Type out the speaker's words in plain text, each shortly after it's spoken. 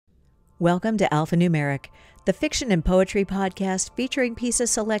Welcome to Alphanumeric, the fiction and poetry podcast featuring pieces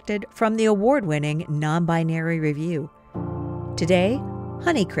selected from the award-winning NonBinary review. Today,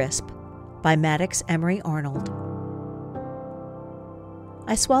 Honeycrisp by Maddox, Emory, Arnold.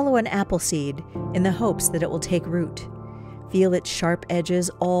 I swallow an apple seed in the hopes that it will take root, feel its sharp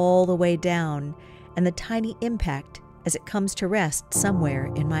edges all the way down, and the tiny impact as it comes to rest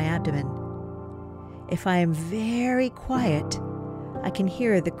somewhere in my abdomen. If I am very quiet, I can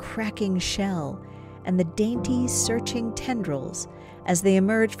hear the cracking shell and the dainty, searching tendrils as they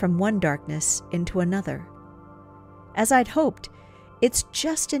emerge from one darkness into another. As I'd hoped, it's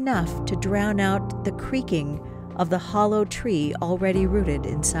just enough to drown out the creaking of the hollow tree already rooted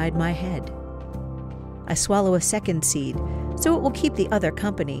inside my head. I swallow a second seed so it will keep the other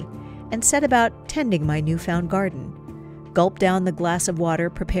company and set about tending my newfound garden. Gulp down the glass of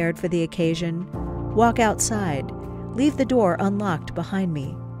water prepared for the occasion, walk outside, leave the door unlocked behind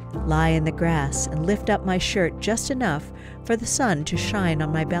me, lie in the grass and lift up my shirt just enough for the sun to shine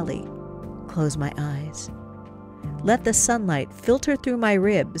on my belly. Close my eyes. Let the sunlight filter through my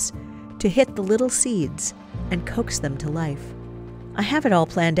ribs to hit the little seeds and coax them to life. I have it all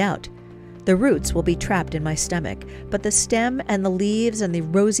planned out. The roots will be trapped in my stomach, but the stem and the leaves and the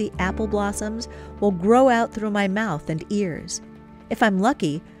rosy apple blossoms will grow out through my mouth and ears. If I'm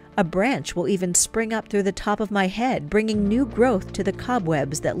lucky, a branch will even spring up through the top of my head, bringing new growth to the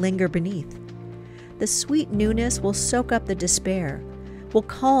cobwebs that linger beneath. The sweet newness will soak up the despair, will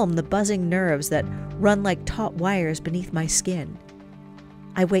calm the buzzing nerves that run like taut wires beneath my skin.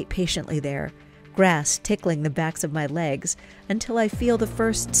 I wait patiently there, grass tickling the backs of my legs, until I feel the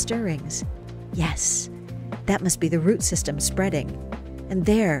first stirrings. Yes, that must be the root system spreading. And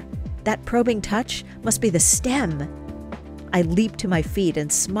there, that probing touch must be the stem. I leap to my feet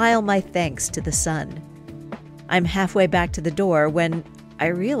and smile my thanks to the sun. I'm halfway back to the door when I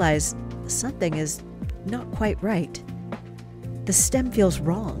realize something is not quite right. The stem feels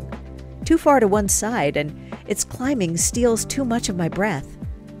wrong, too far to one side, and its climbing steals too much of my breath.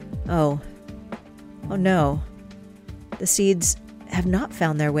 Oh no. The seeds have not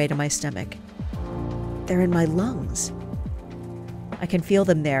found their way to my stomach. They're in my lungs. I can feel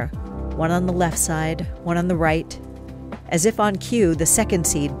them there, one on the left side, one on the right. As if on cue, the second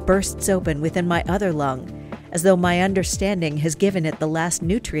seed bursts open within my other lung, as though my understanding has given it the last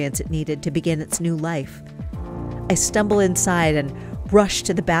nutrients it needed to begin its new life. I stumble inside and rush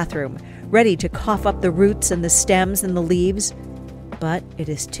to the bathroom, ready to cough up the roots and the stems and the leaves. But it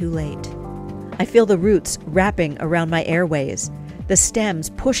is too late. I feel the roots wrapping around my airways, the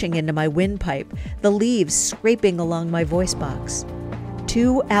stems pushing into my windpipe, the leaves scraping along my voice box.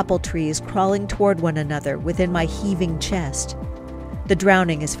 Two apple trees crawling toward one another within my heaving chest. The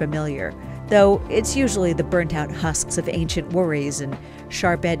drowning is familiar, though it's usually the burnt-out husks of ancient worries and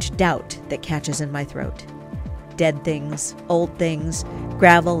sharp-edged doubt that catches in my throat. Dead things, old things,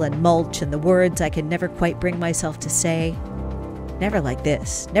 gravel and mulch, and the words I can never quite bring myself to say. Never like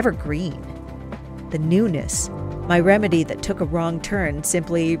this, never green. The newness, my remedy that took a wrong turn,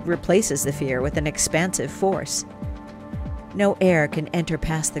 simply replaces the fear with an expansive force. No air can enter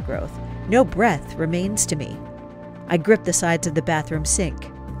past the growth. No breath remains to me. I grip the sides of the bathroom sink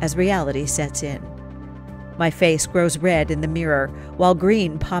as reality sets in. My face grows red in the mirror while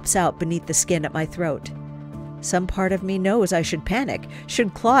green pops out beneath the skin at my throat. Some part of me knows I should panic,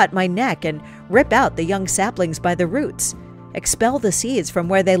 should claw at my neck and rip out the young saplings by the roots, expel the seeds from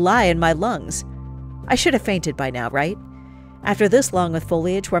where they lie in my lungs. I should have fainted by now, right? After this long with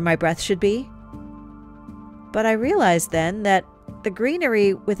foliage where my breath should be? But I realized then that the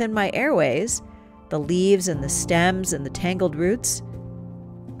greenery within my airways, the leaves and the stems and the tangled roots,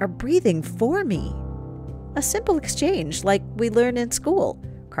 are breathing for me. A simple exchange like we learn in school,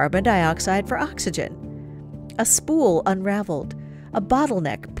 carbon dioxide for oxygen. A spool unraveled, a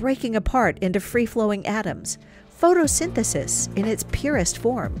bottleneck breaking apart into free-flowing atoms, photosynthesis in its purest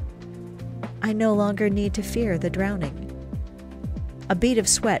form. I no longer need to fear the drowning. A bead of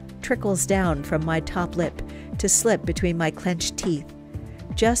sweat trickles down from my top lip to slip between my clenched teeth,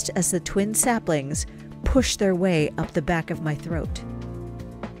 just as the twin saplings push their way up the back of my throat.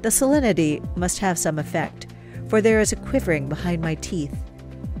 The salinity must have some effect, for there is a quivering behind my teeth.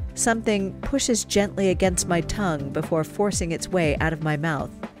 Something pushes gently against my tongue before forcing its way out of my mouth.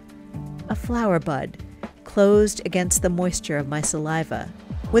 A flower bud, closed against the moisture of my saliva.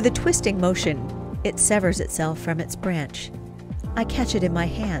 With a twisting motion, it severs itself from its branch. I catch it in my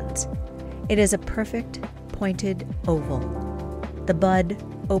hands. It is a perfect, pointed oval. The bud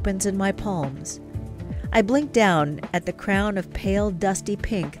opens in my palms. I blink down at the crown of pale, dusty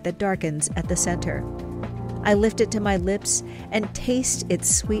pink that darkens at the center. I lift it to my lips and taste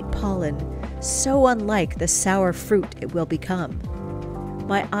its sweet pollen, so unlike the sour fruit it will become.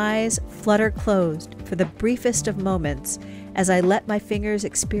 My eyes flutter closed for the briefest of moments as I let my fingers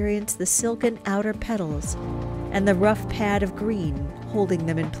experience the silken outer petals and the rough pad of green holding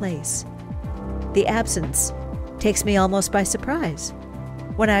them in place. The absence takes me almost by surprise.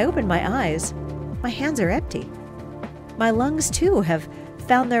 When I open my eyes, my hands are empty. My lungs, too, have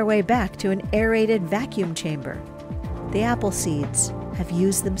found their way back to an aerated vacuum chamber. The apple seeds have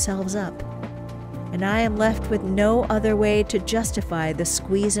used themselves up, and I am left with no other way to justify the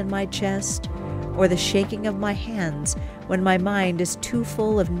squeeze in my chest or the shaking of my hands when my mind is too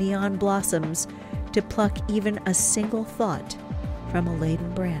full of neon blossoms to pluck even a single thought from a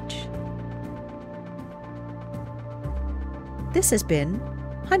laden branch. This has been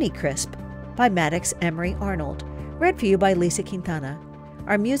Honeycrisp by Maddox, Emory, Arnold, read for you by Lisa Quintana.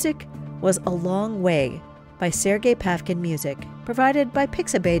 Our music was A Long Way by Sergei Pavkin Music, provided by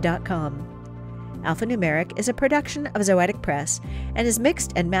Pixabay.com. Alphanumeric is a production of Zoetic Press and is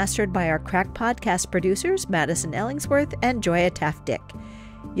mixed and mastered by our crack podcast producers Madison Ellingsworth and Joya Taft-Dick.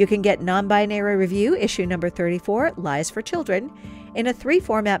 You can get NonBinary Review, issue number 34, Lies for Children, in a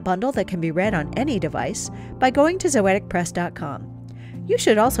 3-format bundle that can be read on any device by going to zoeticpress.com. You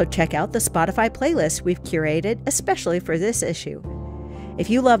should also check out the Spotify playlist we've curated especially for this issue. If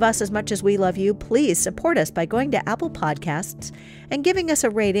you love us as much as we love you, please support us by going to Apple Podcasts and giving us a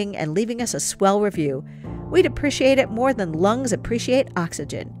rating and leaving us a swell review. We'd appreciate it more than lungs appreciate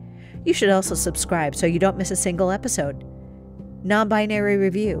oxygen. You should also subscribe so you don't miss a single episode. Non-Binary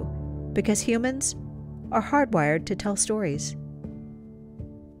Review, because humans are hardwired to tell stories.